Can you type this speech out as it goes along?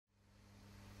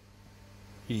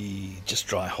we just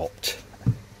dry hopped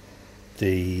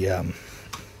the is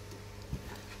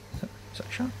that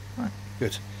shut? Right,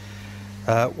 good.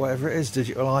 Whatever it is,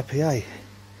 digital IPA.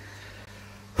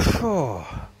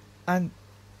 Oh, and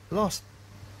last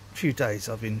few days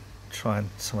I've been trying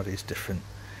some of these different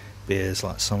beers,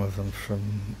 like some of them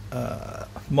from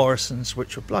Morrison's,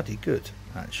 which are bloody good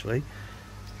actually.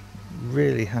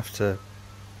 Really have to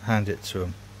hand it to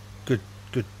them.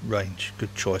 Good range,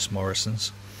 good choice,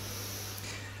 Morrison's.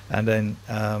 And then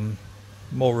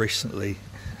more recently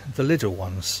the little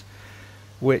ones,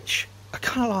 which are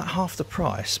kind of like half the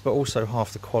price but also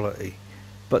half the quality,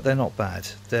 but they're not bad.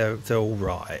 They're all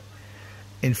right.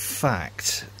 In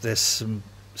fact, there's some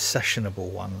sessionable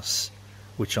ones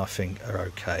which I think are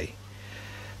okay.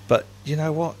 But you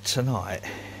know what, tonight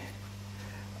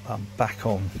I'm back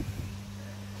on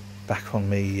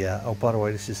me. Oh, by the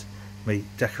way, this is me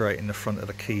decorating the front of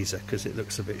the Keezer because it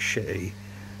looks a bit shitty,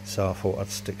 so I thought I'd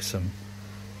stick some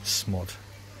Smod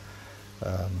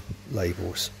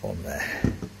labels on there.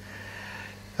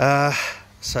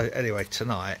 So anyway,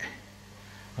 tonight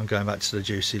I'm going back to the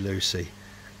Juicy Lucy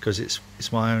because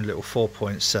it's my own little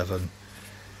 4.7,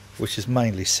 which is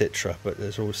mainly Citra, but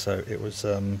there's also, it was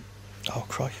oh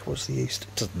crikey, what's the yeast?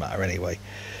 It doesn't matter anyway.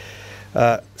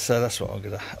 So that's what I'm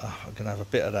gonna have a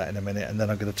bit of that in a minute, and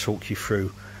then I'm gonna talk you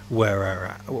through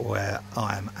where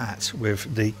I'm at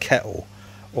with the kettle,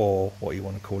 or what you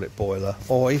want to call it, boiler,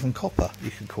 or even copper.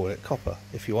 You can call it copper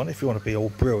if you want to be all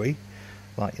brewy,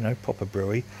 like, you know, proper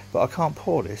brewy. But I can't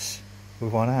pour this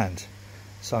with one hand,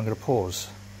 so I'm going to pause.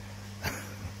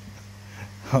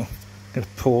 I'm going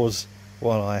to pause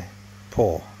while I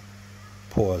pour.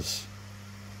 Pause.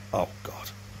 Oh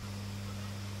God.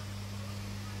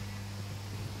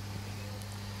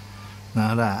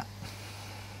 Now that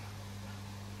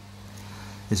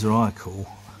is what I call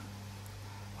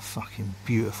a fucking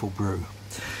beautiful brew,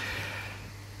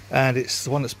 and it's the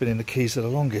one that's been in the Keezer the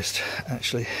longest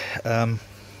actually.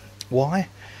 Why?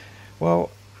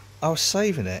 Well, I was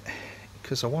saving it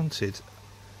because I wanted,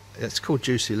 it's called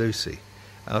Juicy Lucy,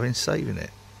 and I've been saving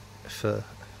it for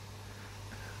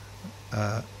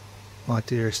my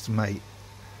dearest mate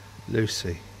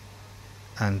Lucy,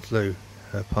 and Lou,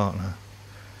 her partner,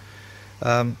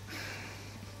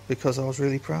 because I was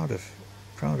really proud of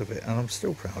it, and I'm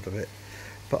still proud of it.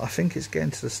 But I think it's getting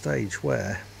to the stage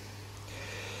where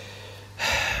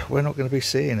we're not going to be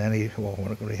seeing any, well, we're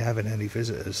not going to be having any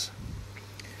visitors.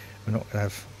 We're not going to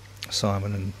have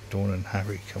Simon and Dawn and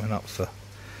Harry coming up for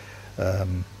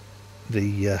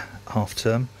the half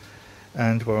term,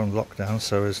 and we're on lockdown,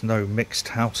 so there's no mixed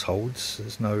households.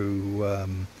 There's no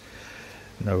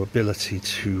ability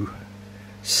to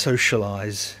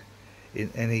socialise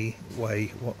in any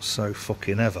way whatsoever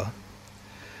fucking ever.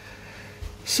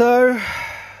 So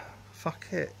fuck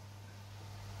it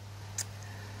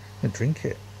and drink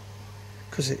it,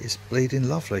 because it is bleeding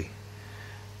lovely.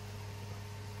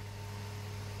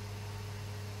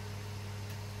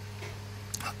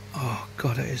 Oh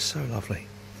God, it is so lovely.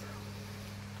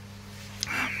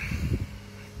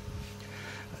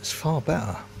 It's far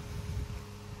better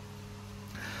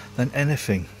than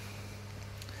anything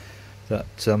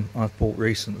that I've bought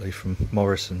recently from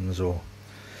Morrison's or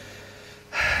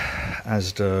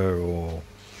Asda or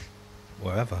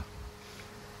wherever.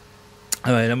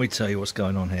 Anyway, let me tell you what's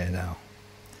going on here now.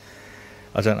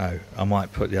 I don't know, I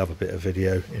might put the other bit of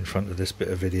video in front of this bit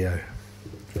of video,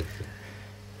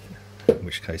 in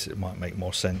which case it might make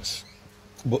more sense.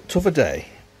 But t'other day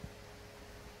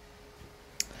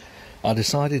I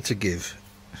decided to give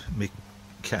me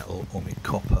kettle, or me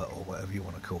copper, or whatever you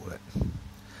want to call it,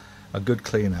 a good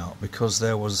clean out, because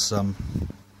there was some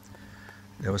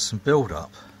build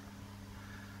up,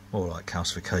 more like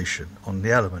calcification, on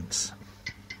the elements.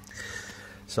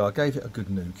 So I gave it a good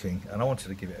nuking, and I wanted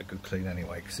to give it a good clean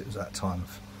anyway, because it was that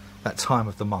time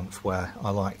of the month where I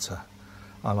like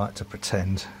to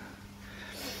pretend.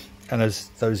 And as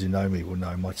those who know me will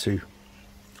know, my two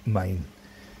main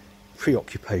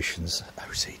preoccupations,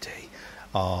 OCD,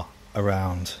 are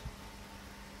around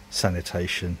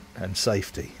sanitation and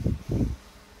safety.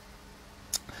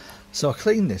 So I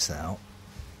cleaned this out,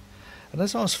 and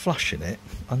as I was flushing it,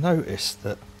 I noticed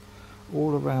that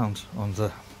all around on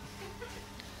the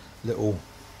little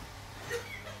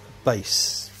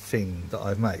base thing that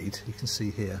I've made, you can see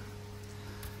here,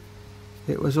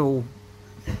 it was all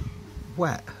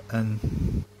wet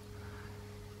and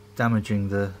damaging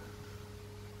the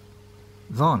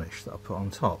varnish that I put on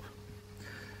top.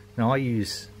 Now I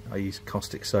use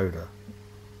caustic soda,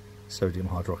 sodium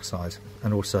hydroxide,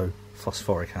 and also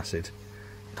phosphoric acid.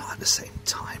 Not at the same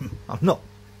time. I'm not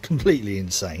completely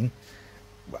insane.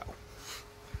 Well,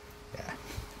 yeah.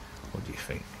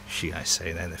 course you ain't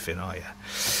saying anything, are you?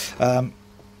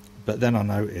 But then I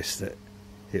noticed that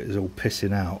it was all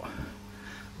pissing out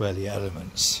where the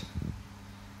elements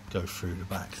go through the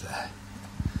back there.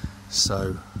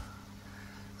 So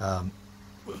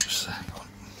we'll just hang on.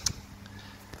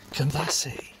 Can that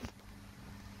see?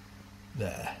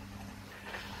 There.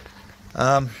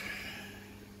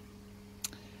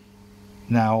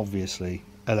 Now obviously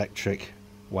electric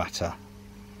water,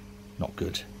 not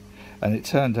good. And it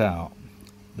turned out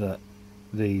that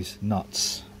these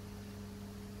nuts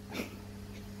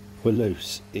were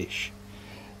loose-ish.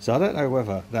 So I don't know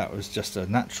whether that was just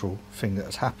a natural thing that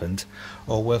has happened,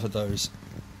 or whether those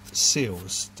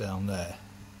seals down there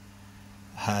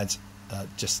had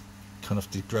just kind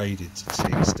of degraded to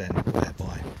the extent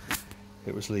whereby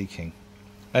it was leaking.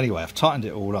 Anyway, I've tightened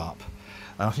it all up,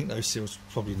 and I think those seals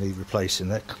probably need replacing.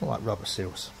 They're kind of like rubber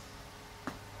seals.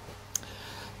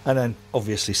 And then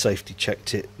obviously safety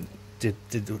checked it,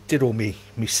 did all me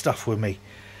stuff with me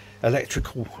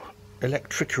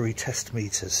electricary test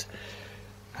meters.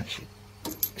 Actually,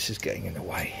 this is getting in the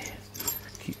way.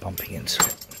 Keep bumping into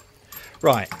it.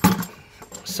 Right,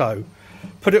 so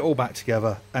put it all back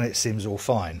together and it seems all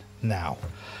fine now.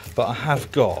 But I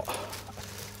have got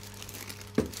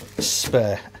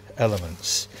spare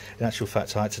elements. In actual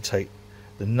fact, I had to take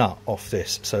the nut off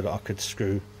this so that I could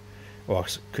screw, or I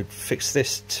could fix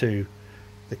this to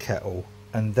the kettle,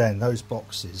 and then those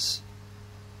boxes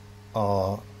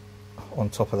are on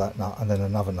top of that nut, and then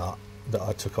another nut that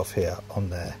I took off here on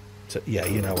there. Yeah,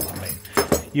 you know what I mean.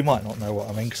 You might not know what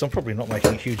I mean, because I'm probably not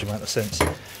making a huge amount of sense.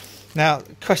 Now,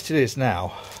 the question is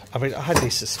now, I mean, I had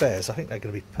these as spares. I think they're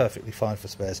going to be perfectly fine for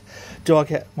spares. Do I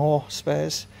get more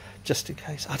spares just in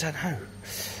case? I don't know.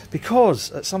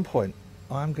 Because at some point,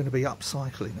 I'm going to be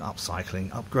upgrading.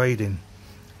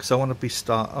 Because I want to be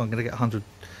I'm going to get 100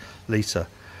 litre.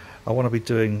 I want to be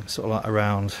doing sort of like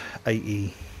around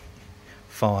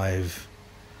 85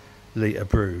 litre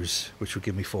brews, which will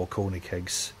give me 4 corny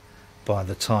kegs by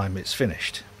the time it's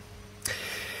finished.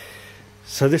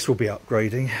 So this will be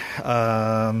upgrading.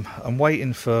 I'm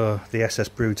waiting for the SS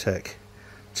Brewtech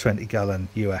 20 gallon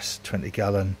US 20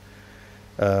 gallon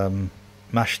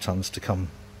mash tuns to come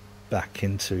back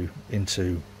into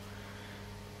you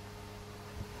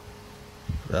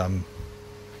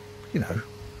know,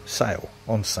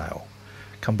 on sale,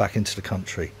 come back into the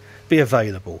country, be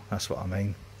available, that's what I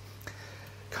mean.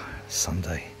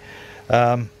 Sunday.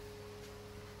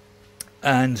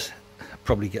 And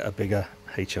probably get a bigger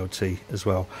HLT as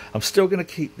well. I'm still going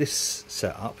to keep this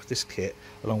set up, this kit,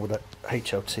 along with that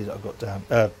HLT that I've got down,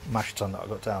 mash tun that I've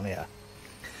got down here,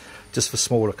 just for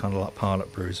smaller kind of like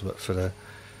pilot brews. But for the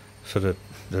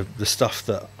stuff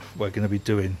that we're going to be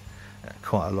doing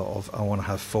quite a lot of, I want to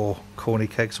have 4 corny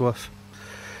kegs worth.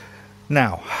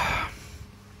 Now,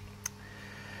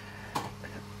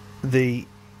 the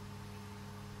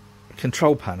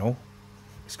control panel,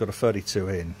 it's got a 32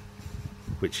 in,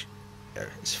 which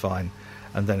is fine,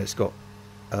 and then it's got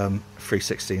 3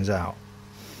 16s out.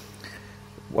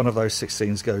 One of those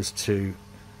 16s goes to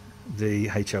the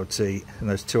HLT, and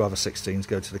those 2 other 16s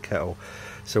go to the kettle.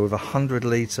 So with a 100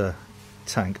 litre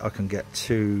tank, I can get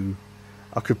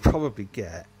I could probably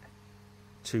get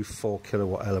 2 4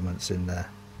 kilowatt elements in there,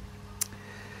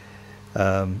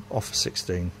 off a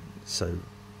 16. So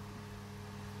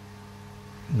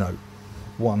no,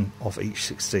 1 off each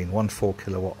 16, 1 4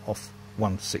 kilowatt off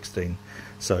 1 16,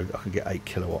 so I can get 8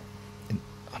 kilowatt.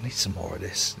 I need some more of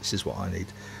this. This is what I need.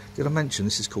 Did I mention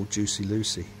this is called Juicy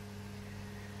Lucy?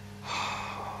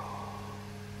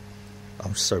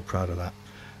 I'm so proud of that.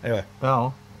 Anyway,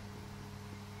 well,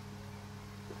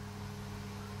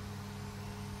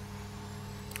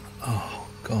 oh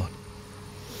god,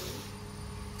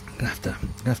 I'm gonna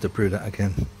have to brew that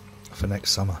again for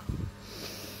next summer.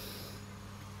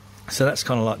 So that's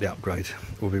kind of like the upgrade.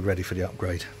 We'll be ready for the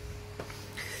upgrade.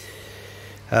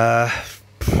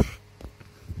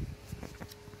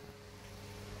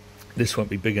 This won't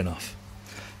be big enough,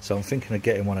 so I'm thinking of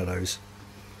getting one of those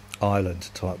island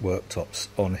type worktops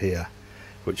on here,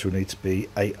 which will need to be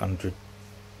 800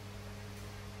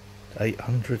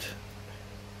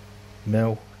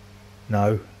 mil,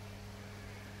 no,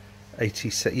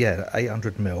 80, yeah,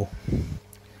 800 mil.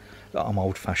 I'm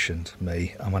old-fashioned,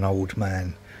 me. I'm an old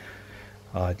man.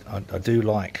 I do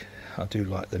like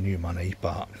the new money,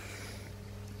 but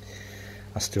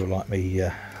I still like me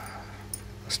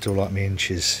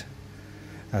inches,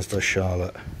 as does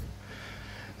Charlotte,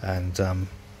 and got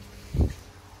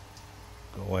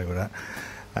away with that.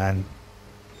 And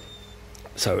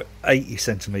so 80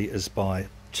 centimeters by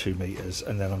 2 meters,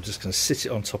 and then I'm just going to sit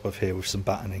it on top of here with some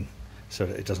battening so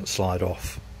that it doesn't slide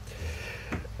off.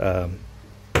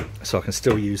 So I can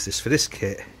still use this for this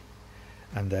kit,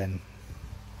 and then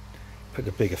put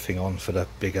the bigger thing on for the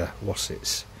bigger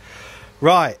wassets.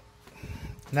 Right,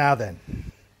 now then.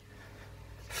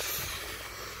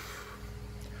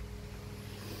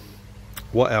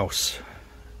 What else?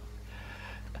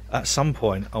 At some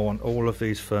point I want all of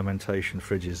these fermentation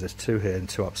fridges. There's 2 here and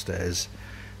 2 upstairs.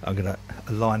 I'm going to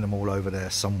align them all over there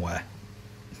somewhere,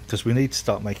 because we need to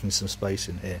start making some space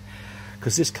in here,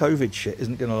 because this COVID shit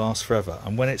isn't going to last forever,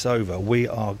 and when it's over we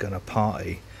are going to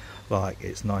party like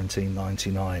it's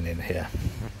 1999 in here.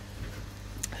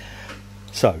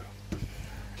 So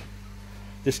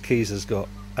this Keezer's got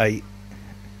 8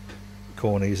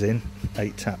 cornies in,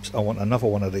 8 taps. I want another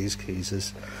one of these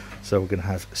Keezers, so we're going to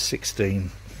have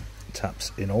 16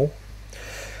 taps in all.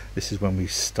 This is when we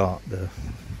start the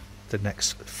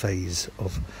next phase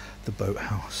of the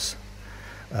Boathouse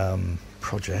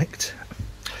project.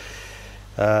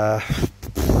 Do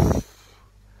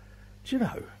you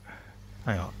know,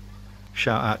 hang on,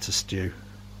 shout out to Stu,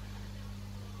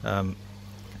 for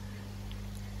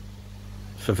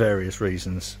various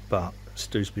reasons, but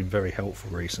Stu's been very helpful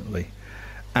recently,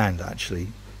 and actually,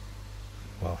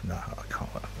 well, no, I can't.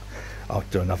 I'll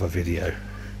do another video.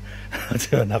 I'll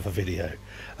do another video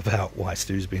about why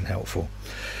Stu's been helpful.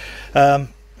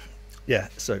 Yeah,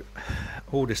 so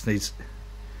all this needs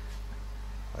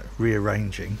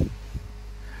rearranging.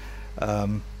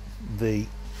 The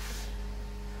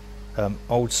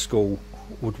old school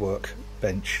woodwork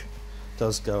bench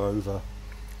does go over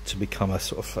to become a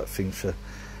sort of thing for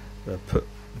put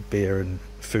beer and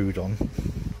food on.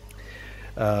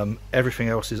 Everything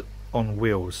else is on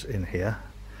wheels in here,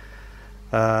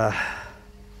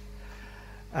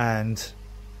 and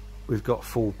we've got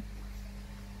full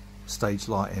stage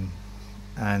lighting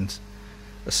and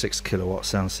a 6 kilowatt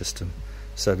sound system,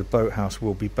 so the Boathouse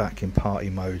will be back in party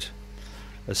mode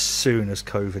as soon as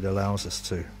COVID allows us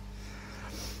to,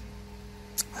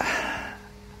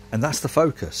 and that's the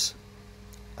focus.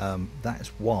 That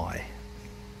is why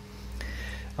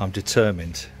I'm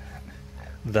determined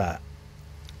that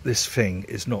this thing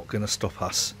is not going to stop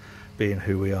us being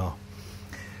who we are,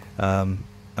 and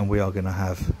we are going to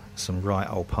have some right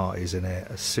old parties in here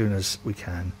as soon as we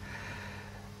can,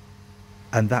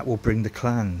 and that will bring the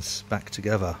clans back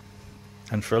together.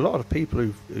 And for a lot of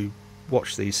people who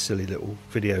watch these silly little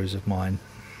videos of mine,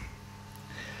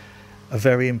 a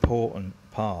very important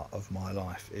part of my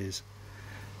life is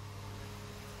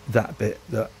that bit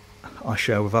that I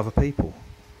share with other people,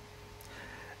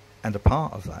 and a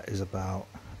part of that is about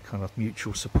kind of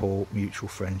mutual support, mutual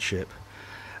friendship,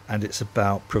 and it's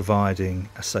about providing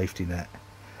a safety net.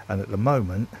 And at the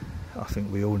moment I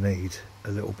think we all need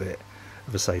a little bit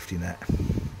of a safety net.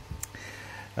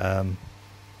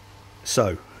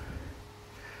 So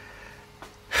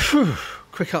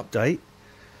quick update.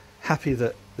 Happy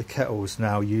that the kettle is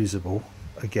now usable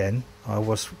again. I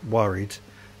was worried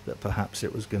that perhaps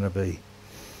it was going to be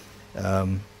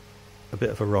a bit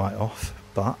of a write-off,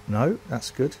 but no,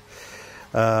 that's good.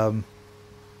 Gonna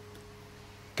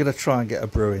try and get a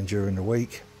brew in during the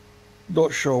week.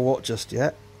 Not sure what just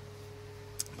yet,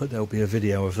 but there'll be a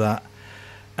video of that,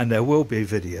 and there will be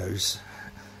videos.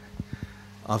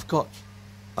 I've got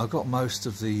most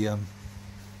of the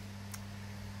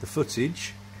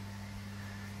footage,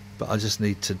 but I just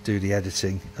need to do the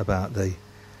editing about the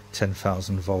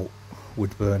 10,000 volt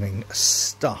wood burning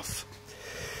stuff.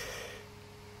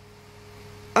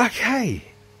 Okay,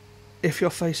 if you're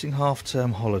facing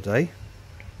half-term holiday,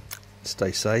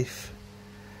 stay safe.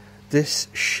 This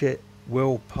shit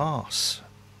will pass,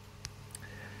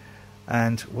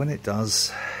 and when it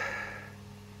does,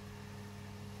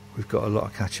 we've got a lot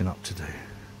of catching up to do.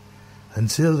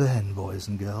 Until then, boys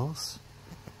and girls,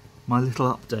 my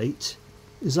little update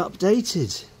is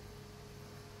updated.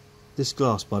 This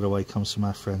glass, by the way, comes from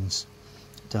our friends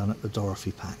down at the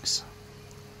Dorothy Packs.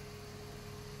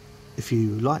 If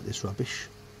you like this rubbish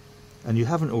and you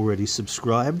haven't already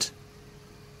subscribed,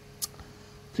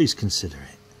 please consider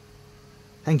it.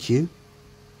 Thank you,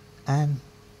 and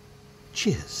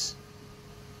cheers.